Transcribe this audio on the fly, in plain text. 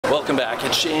Welcome back,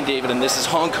 it's Shay and David, and this is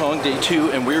Hong Kong Day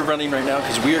 2, and we're running right now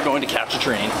because we are going to catch a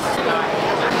train.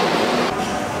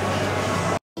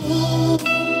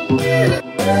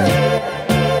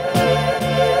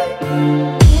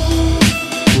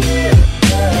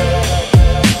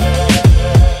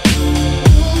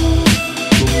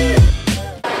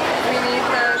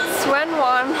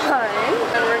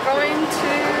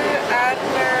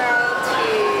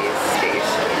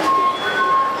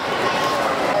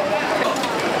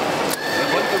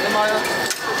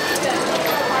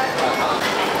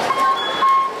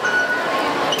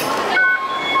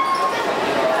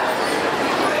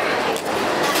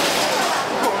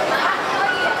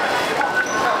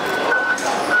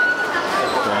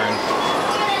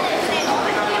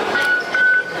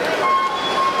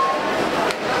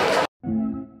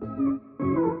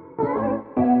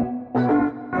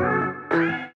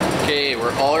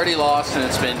 Already lost and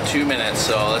it's been 2 minutes,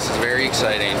 so this is very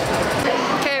exciting.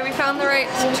 Okay, we found the right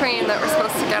train that we're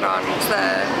supposed to get on. It's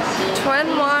the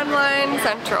Tuen Wan Line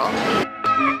Central.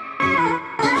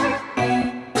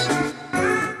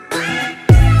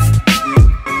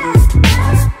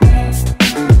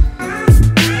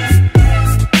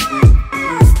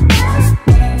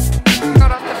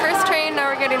 Got off the first train, now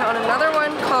we're getting on another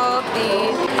one called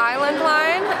the Island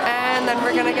Line, and then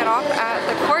we're gonna get off at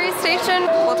the Quarry Station.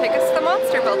 Will take us to the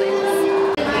Monster Buildings.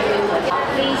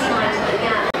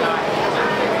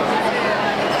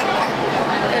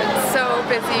 It's so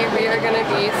busy, we are gonna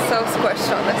be so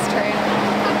squished on this train.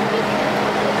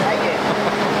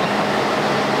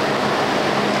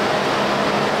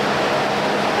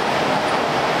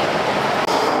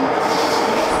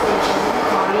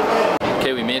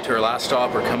 We made it to our last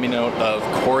stop. We're coming out of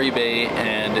Quarry Bay,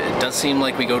 and it does seem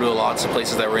like we go to lots of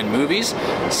places that were in movies,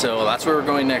 so that's where we're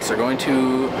going next. We're going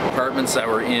to apartments that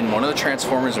were in one of the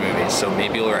Transformers movies, so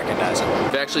maybe you'll recognize it.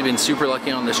 We've actually been super lucky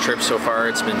on this trip so far.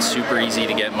 It's been super easy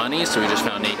to get money, so we just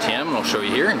found an ATM, and I'll show you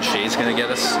here, and Shay's gonna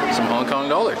get us some Hong Kong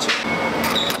dollars. Look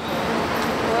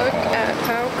at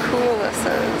how cool this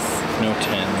is. No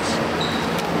tins.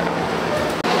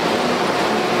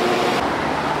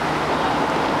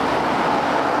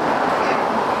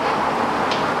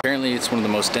 Apparently it's one of the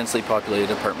most densely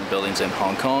populated apartment buildings in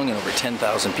Hong Kong, and over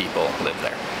 10,000 people live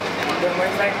there.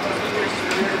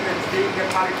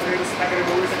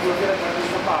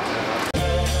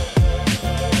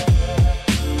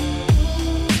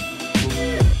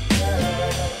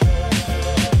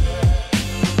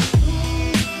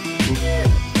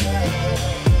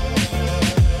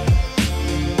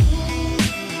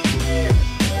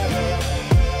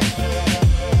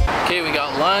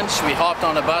 Lunch, we hopped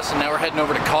on a bus, and now we're heading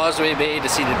over to Causeway Bay to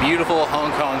see the beautiful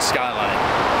Hong Kong skyline.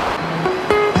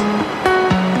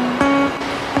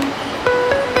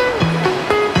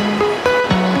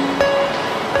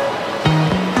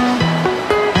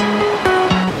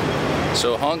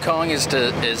 So Hong Kong is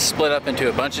split up into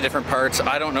a bunch of different parts.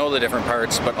 I don't know the different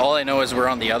parts, but all I know is we're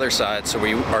on the other side, so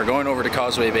we are going over to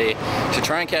Causeway Bay to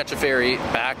try and catch a ferry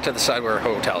back to the side where our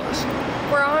hotel is.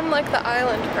 We're on like the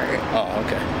island part. Oh,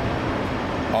 okay.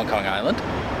 Hong Kong Island?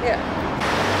 Yeah.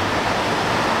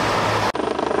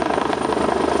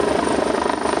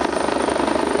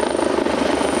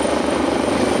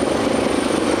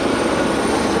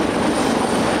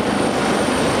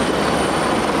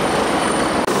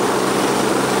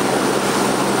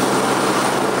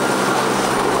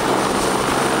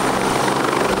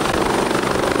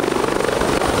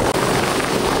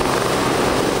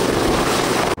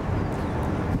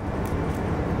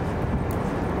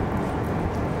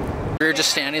 We were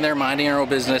just standing there minding our own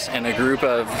business, and a group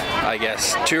of, I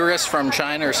guess, tourists from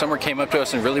China or somewhere came up to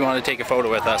us and really wanted to take a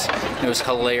photo with us. It was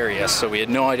hilarious, so we had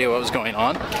no idea what was going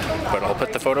on, but I'll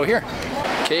put the photo here.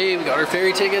 Okay, we got our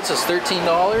ferry tickets. It's $13,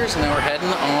 and now we're heading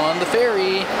on the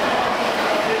ferry.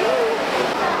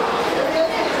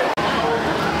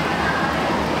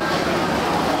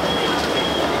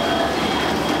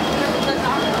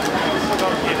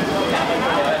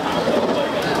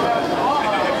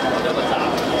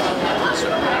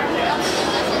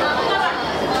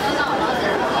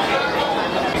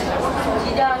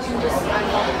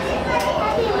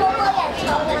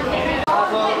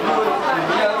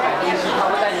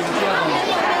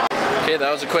 Okay,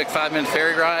 that was a quick 5-minute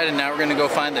ferry ride, and now we're going to go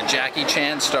find the Jackie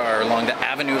Chan star along the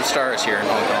Avenue of Stars here in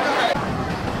Hong Kong.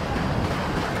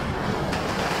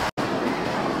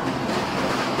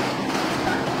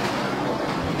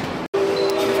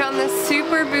 We found this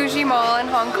super bougie mall in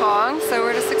Hong Kong, so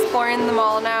we're just exploring the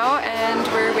mall now, and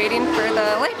we're waiting for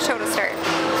the light show to start.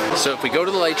 So if we go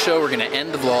to the light show, we're going to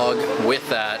end the vlog with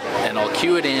that, and I'll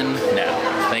cue it in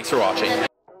now. Thanks for watching.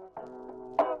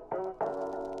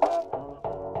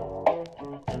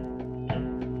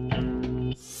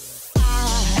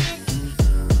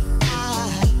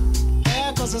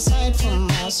 goes a sight for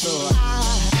my soul.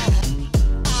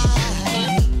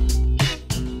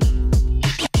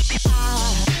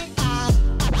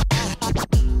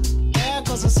 There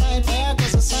goes a sight, there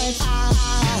goes a sight.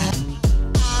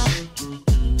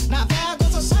 Now there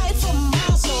goes a sight for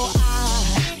my soul.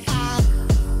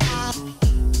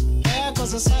 There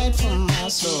goes a sight for my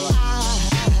soul.